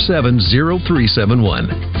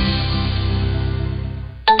 501-847-0371.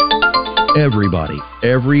 Everybody,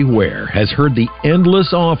 everywhere has heard the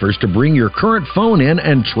endless offers to bring your current phone in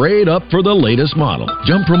and trade up for the latest model.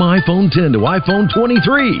 Jump from iPhone 10 to iPhone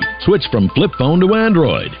 23. Switch from flip phone to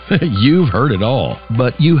Android. You've heard it all,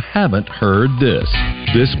 but you haven't heard this.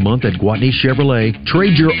 This month at Gwatney Chevrolet,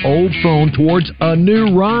 trade your old phone towards a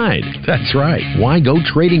new ride. That's right. Why go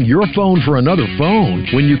trading your phone for another phone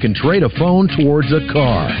when you can trade a phone towards a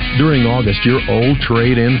car? During August, your old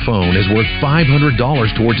trade-in phone is worth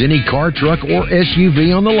 $500 towards any car, truck, or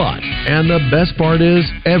SUV on the lot. And the best part is,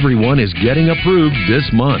 everyone is getting approved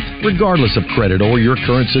this month, regardless of credit or your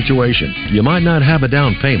current situation. You might not have a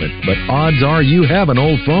down payment, but odds are you have an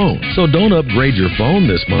old phone. So don't upgrade your phone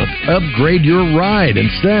this month. Upgrade your ride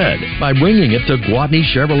instead by bringing it to Gwatney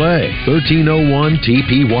Chevrolet, 1301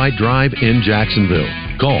 TP White Drive in Jacksonville.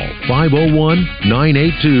 Call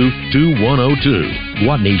 501-982-2102.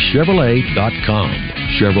 GwatneyChevrolet.com.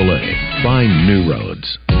 Chevrolet. Find new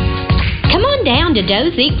roads. Come on down to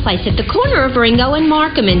Doe's Eat Place at the corner of Ringo and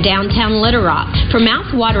Markham in downtown Little Rock for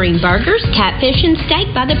mouth-watering burgers, catfish, and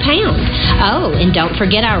steak by the pound. Oh, and don't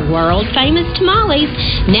forget our world-famous tamales,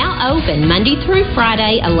 now open Monday through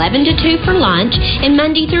Friday, 11 to 2 for lunch, and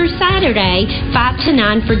Monday through Saturday, 5 to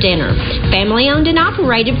 9 for dinner. Family-owned and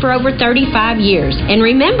operated for over 35 years. And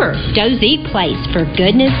remember, Doe's Eat Place for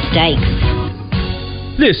goodness steaks.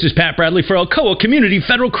 This is Pat Bradley for Alcoa Community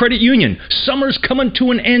Federal Credit Union. Summer's coming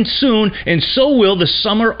to an end soon, and so will the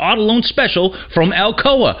Summer Auto Loan Special from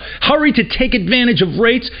Alcoa. Hurry to take advantage of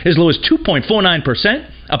rates as low as 2.49%,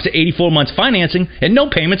 up to 84 months financing, and no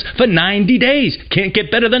payments for 90 days. Can't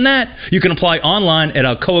get better than that. You can apply online at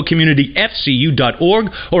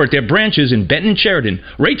alcoacommunityfcu.org or at their branches in Benton and Sheridan.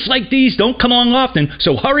 Rates like these don't come along often,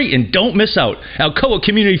 so hurry and don't miss out. Alcoa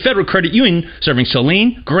Community Federal Credit Union, serving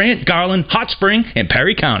Saline, Grant, Garland, Hot Spring, and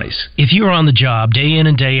Perry counties. If you're on the job day in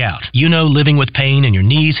and day out, you know living with pain in your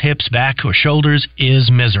knees, hips, back, or shoulders is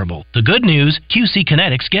miserable. The good news, QC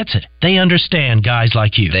Kinetics gets it. They understand guys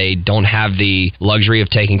like you. They don't have the luxury of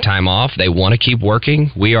taking time off. They want to keep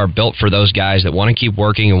working. We are built for those guys that want to keep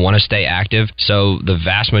working and want to stay active. So the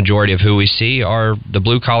vast majority of who we see are the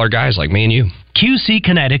blue-collar guys like me and you. QC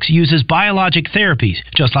Kinetics uses biologic therapies,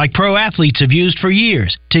 just like pro athletes have used for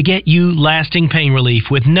years, to get you lasting pain relief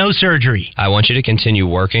with no surgery. I want you to continue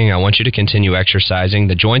working. I want you to continue exercising.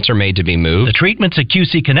 The joints are made to be moved. The treatments at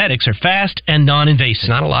QC Kinetics are fast and non-invasive. It's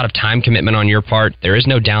not a lot of time commitment on your part. There is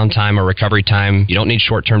no downtime or recovery time. You don't need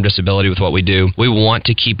short-term disability with what we do. We want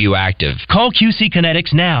to keep you active. Call QC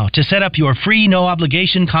Kinetics now to set up your free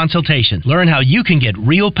no-obligation consultation. Learn how you can get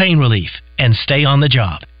real pain relief and stay on the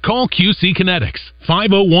job. Call QC Kinetics,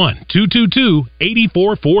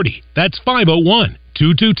 501-222-8440. That's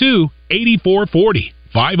 501-222-8440.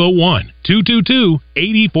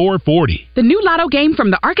 501-222-8440. The new Lotto game from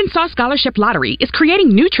the Arkansas Scholarship Lottery is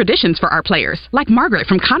creating new traditions for our players, like Margaret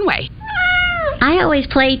from Conway. I always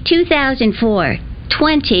play 2004,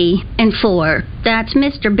 20 and 4. That's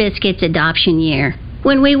Mr. Biscuit's adoption year.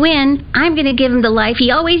 When we win, I'm going to give him the life he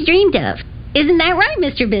always dreamed of. Isn't that right,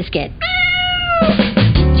 Mr. Biscuit?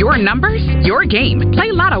 Your numbers, your game. Play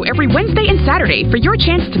Lotto every Wednesday and Saturday for your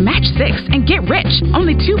chance to match 6 and get rich.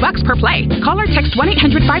 Only $2 per play. Call or text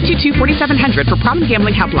 1-800-522-4700 for Problem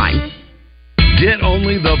Gambling Helpline. Get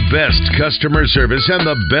only the best customer service and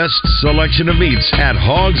the best selection of meats at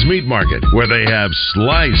Hogs Meat Market, where they have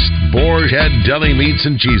sliced boar head deli meats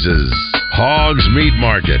and cheeses. Hogs Meat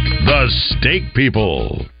Market, the steak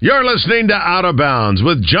people. You're listening to Out of Bounds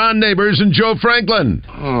with John Neighbors and Joe Franklin.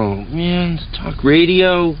 Oh, man, talk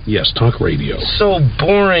radio? Yes, talk radio. So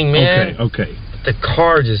boring, man. Okay. The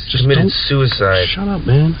car just committed suicide. Shut up,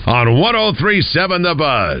 man. On 103.7 The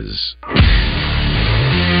Buzz.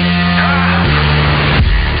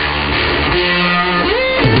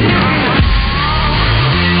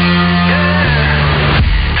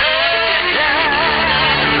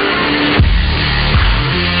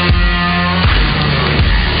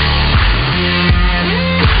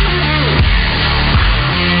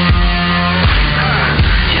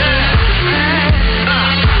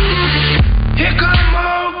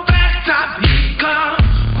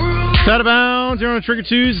 Out of Bounds here on a Trigger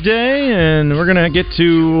Tuesday, and we're going to get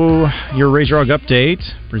to your Razor Hog update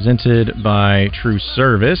presented by True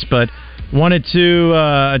Service, but wanted to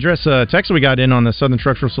address a text that we got in on the Southern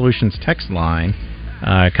Structural Solutions text line.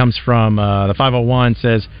 It comes from the 501,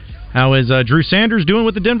 says, how is Drew Sanders doing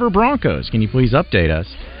with the Denver Broncos? Can you please update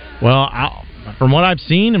us? Well, from what I've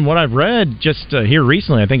seen and what I've read just here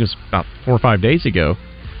recently, I think it was about 4 or 5 days ago,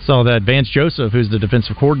 saw that Vance Joseph, who's the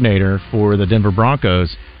defensive coordinator for the Denver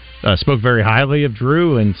Broncos, spoke very highly of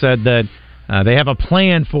Drew and said that they have a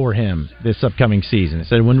plan for him this upcoming season. He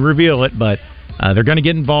said, wouldn't reveal it, but they're going to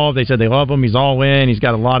get involved. They said they love him. He's all in. He's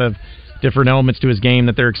got a lot of different elements to his game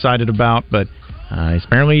that they're excited about. But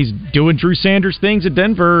apparently he's doing Drew Sanders things at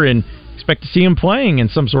Denver, and expect to see him playing in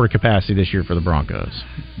some sort of capacity this year for the Broncos.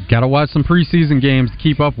 Got to watch some preseason games to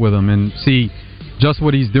keep up with him and see just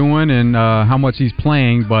what he's doing and how much he's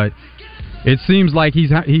playing. But it seems like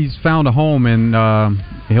he's found a home, and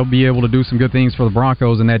he'll be able to do some good things for the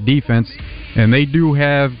Broncos in that defense. And they do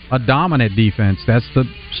have a dominant defense. That's the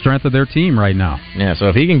strength of their team right now. Yeah, so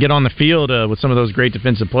if he can get on the field with some of those great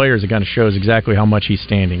defensive players, it kind of shows exactly how much he's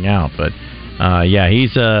standing out. But,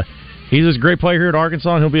 he's a great player here at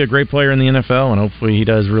Arkansas, and he'll be a great player in the NFL, and hopefully he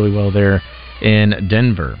does really well there in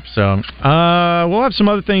Denver. So we'll have some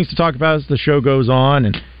other things to talk about as the show goes on,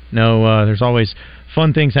 and there's always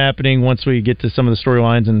fun things happening once we get to some of the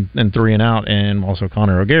storylines and 3 and Out, and also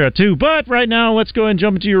Connor O'Gara too. But right now, let's go ahead and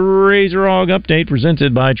jump into your Razor Hog update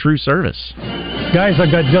presented by True Service. Guys,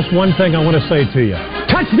 I've got just one thing I want to say to you.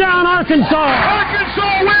 Touchdown, Arkansas!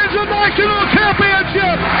 Arkansas wins the national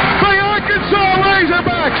championship! The Arkansas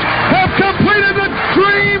Razorbacks have completed the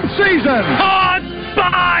dream season! On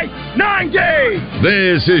by 90!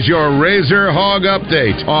 This is your Razor Hog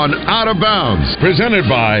update on Out of Bounds, presented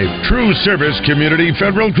by True Service Community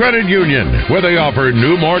Federal Credit Union, where they offer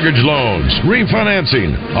new mortgage loans,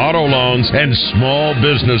 refinancing, auto loans, and small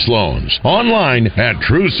business loans. Online at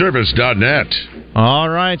trueservice.net. All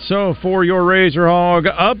right, so for your Razor Hog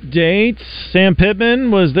update, Sam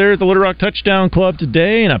Pittman was there at the Little Rock Touchdown Club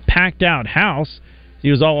today in a packed-out house.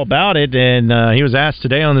 He was all about it, and he was asked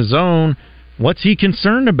today on the Zone, what's he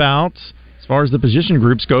concerned about as far as the position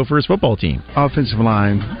groups go for his football team? Offensive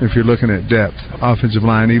line, if you're looking at depth. Offensive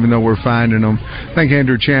line, even though we're finding them. I think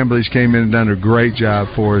Andrew Chambliss came in and done a great job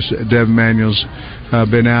for us. Devin Manuel's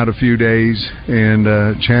been out a few days, and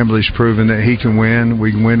Chambliss proven that he can win.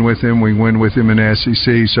 We can win with him. We can win with him in the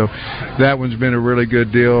SEC. So that one's been a really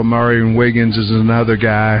good deal. Marion Wiggins is another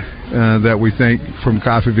guy that we think from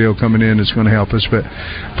Coffeyville coming in is going to help us. But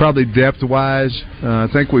probably depth-wise, I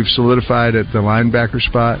think we've solidified at the linebacker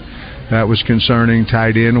spot. That was concerning.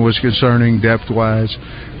 Tight end was concerning depth-wise.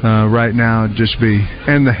 Right now,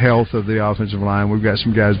 and the health of the offensive line. We've got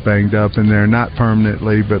some guys banged up in there, not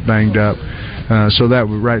permanently, but banged up. So that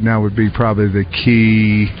right now would be probably the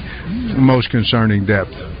key, most concerning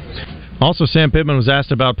depth. Also, Sam Pittman was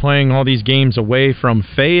asked about playing all these games away from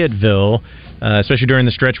Fayetteville, especially during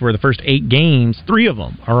the stretch where the first 8 games, 3 of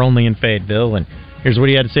them are only in Fayetteville. And here's what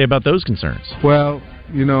he had to say about those concerns. Well,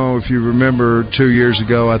 if you remember 2 years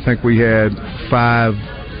ago, I think we had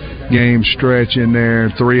 5-game stretch in there.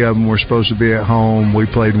 3 of them were supposed to be at home. We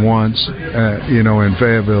played once, in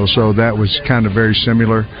Fayetteville, so that was kind of very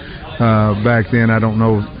similar. Back then, I don't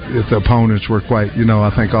know if the opponents were quite,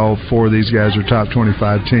 I think all 4 of these guys are top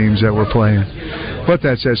 25 teams that were playing. But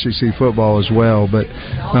that's SEC football as well. But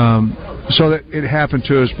so that it happened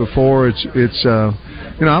to us before. It's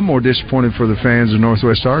I'm more disappointed for the fans of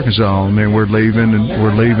Northwest Arkansas. I mean, we're leaving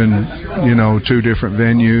 2 different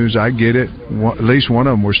venues. I get it. At least one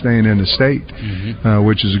of them we're staying in the state,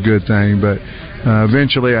 which is a good thing. But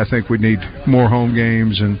eventually, I think we need more home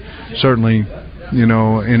games, and certainly, in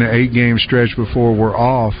an 8-game stretch before we're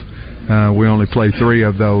off, we only play 3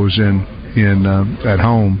 of those at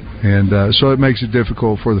home. And so it makes it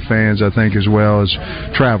difficult for the fans, I think, as well as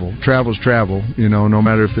travel. Travel's travel, no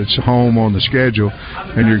matter if it's home on the schedule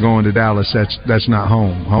and you're going to Dallas, that's not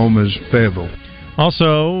home. Home is Fayetteville.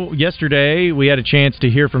 Also, yesterday we had a chance to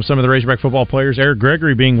hear from some of the Razorback football players, Eric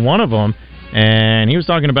Gregory being one of them, and he was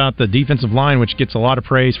talking about the defensive line, which gets a lot of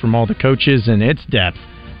praise from all the coaches and its depth,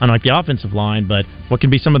 unlike the offensive line, but what can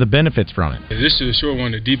be some of the benefits from it? This is sure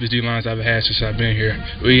one of the deepest D-lines I've had since I've been here.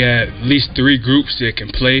 We had at least 3 groups that can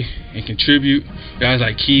play and contribute. Guys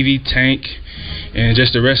like Kiwi, Tank, and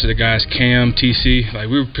just the rest of the guys, Cam, TC. Like,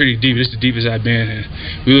 we were pretty deep. This is the deepest I've been, and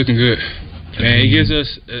we're looking good. Man, it gives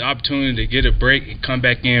us an opportunity to get a break and come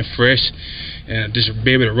back in fresh and just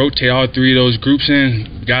be able to rotate all 3 of those groups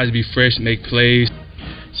in. Guys be fresh, make plays.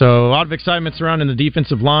 So a lot of excitement surrounding the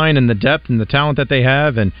defensive line and the depth and the talent that they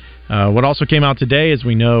have. And what also came out today, as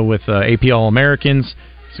we know, with AP All-Americans,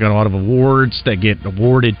 it's got a lot of awards that get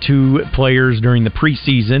awarded to players during the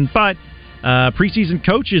preseason. But preseason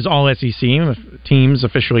coaches, all SEC teams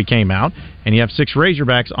officially came out, and you have 6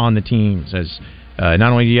 Razorbacks on the teams. As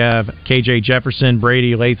not only do you have KJ Jefferson,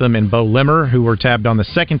 Brady Latham, and Bo Limmer, who were tabbed on the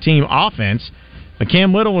second-team offense, but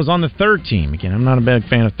Cam Little was on the third team. Again, I'm not a big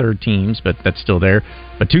fan of third teams, but that's still there.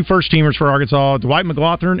 But 2 first-teamers for Arkansas, Dwight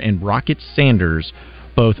McLaughlin and Rocket Sanders,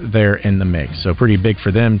 both there in the mix. So pretty big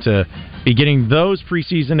for them to be getting those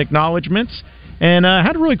preseason acknowledgments. And I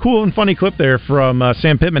had a really cool and funny clip there from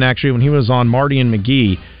Sam Pittman, actually, when he was on Marty and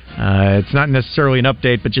McGee It's not necessarily an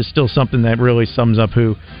update, but just still something that really sums up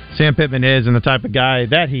who Sam Pittman is and the type of guy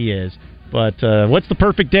that he is. But what's the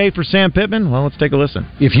perfect day for Sam Pittman? Well, let's take a listen.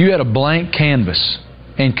 If you had a blank canvas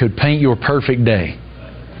and could paint your perfect day,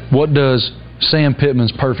 what does Sam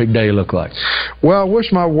Pittman's perfect day look like? Well, I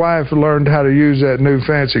wish my wife learned how to use that new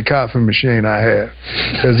fancy coffee machine I have.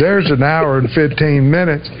 Because there's an hour and 15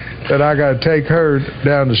 minutes that I got to take her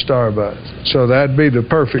down to Starbucks. So that'd be the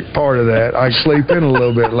perfect part of that. I sleep in a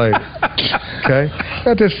little bit later. Okay?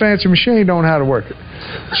 Got this fancy machine, don't know how to work it.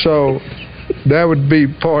 So that would be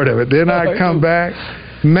part of it. Then I'd come back,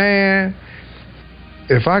 man,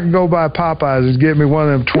 if I could go by Popeyes and get me one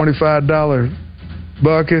of them $25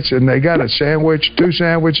 buckets, and they got a sandwich, 2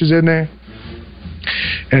 sandwiches in there,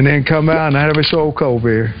 and then come out and I'd have a soul cold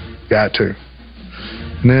beer. Got to.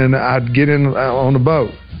 And then I'd get in on the boat.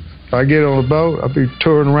 If I get on the boat, I'd be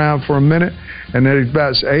touring around for a minute, and there's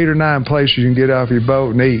about 8 or 9 places you can get off your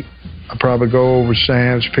boat and eat. I'd probably go over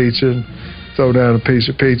Sam's Pizza and throw down a piece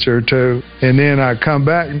of pizza or 2, and then I'd come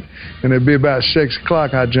back, and it'd be about 6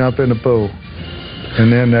 o'clock, I'd jump in the pool. And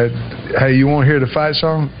then hey, you want to hear the fight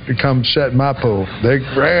song? You come sit in my pool. They,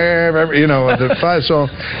 the fight song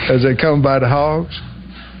as they come by the hogs.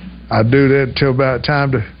 I do that till about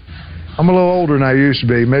time to. I'm a little older than I used to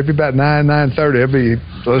be. Maybe about 9:30. I'd be.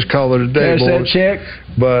 Let's call it a day, boys. That check.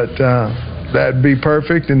 But that'd be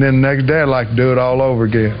perfect. And then the next day, I'd like to do it all over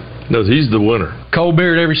again. No, he's the winner. Cold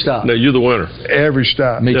beer at every stop. No, you're the winner. Every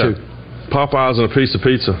stop. Me too. Popeyes and a piece of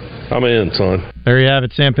pizza. I'm in, son. There you have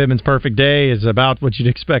it. Sam Pittman's perfect day is about what you'd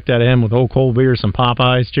expect out of him, with old cold beer, some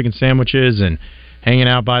Popeyes, chicken sandwiches, and hanging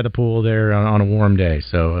out by the pool there on a warm day.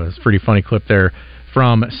 So it's a pretty funny clip there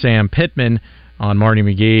from Sam Pittman on Marty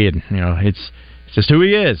McGee, and it's just who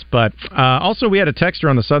he is. But also we had a texter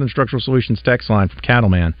on the Southern Structural Solutions text line from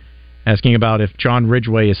Cattleman asking about if John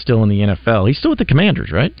Ridgway is still in the NFL. He's still with the Commanders,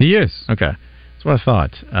 right? He is. Okay. That's what I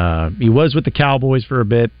thought. He was with the Cowboys for a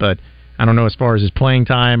bit, but I don't know as far as his playing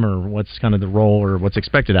time or what's kind of the role or what's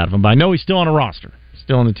expected out of him. But I know he's still on a roster,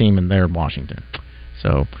 still on the team in there in Washington.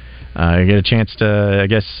 So I get a chance to, I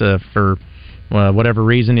guess, for whatever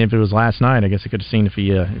reason, if it was last night, I guess I could have seen if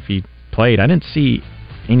he played. I didn't see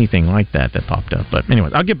anything like that popped up. But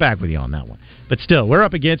anyways, I'll get back with you on that one. But still, we're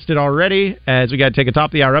up against it already as we got to take a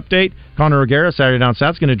top-of-the-hour update. Connor O'Gara, Saturday Down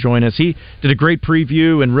South, is going to join us. He did a great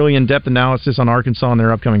preview and really in-depth analysis on Arkansas and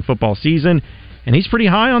their upcoming football season. And he's pretty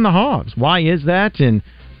high on the Hogs. Why is that? And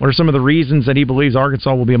what are some of the reasons that he believes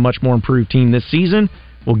Arkansas will be a much more improved team this season?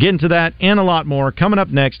 We'll get into that and a lot more coming up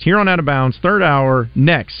next here on Out of Bounds, third hour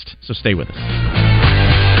next. So stay with us.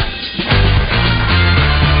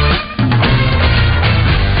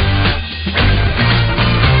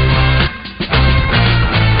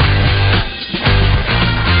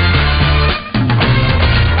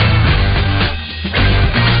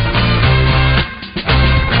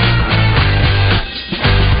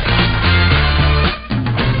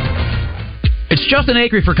 It's Justin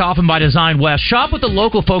Acree for Coffin by Design West. Shop with the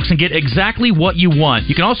local folks and get exactly what you want.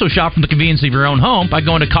 You can also shop from the convenience of your own home by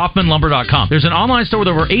going to KaufmanLumber.com. There's an online store with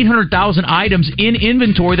over 800,000 items in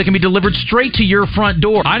inventory that can be delivered straight to your front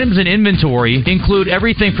door. Items in inventory include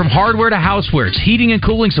everything from hardware to housewares, heating and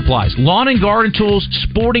cooling supplies, lawn and garden tools,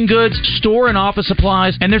 sporting goods, store and office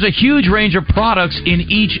supplies, and there's a huge range of products in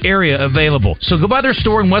each area available. So go by their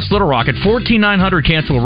store in West Little Rock at 14900 Cancel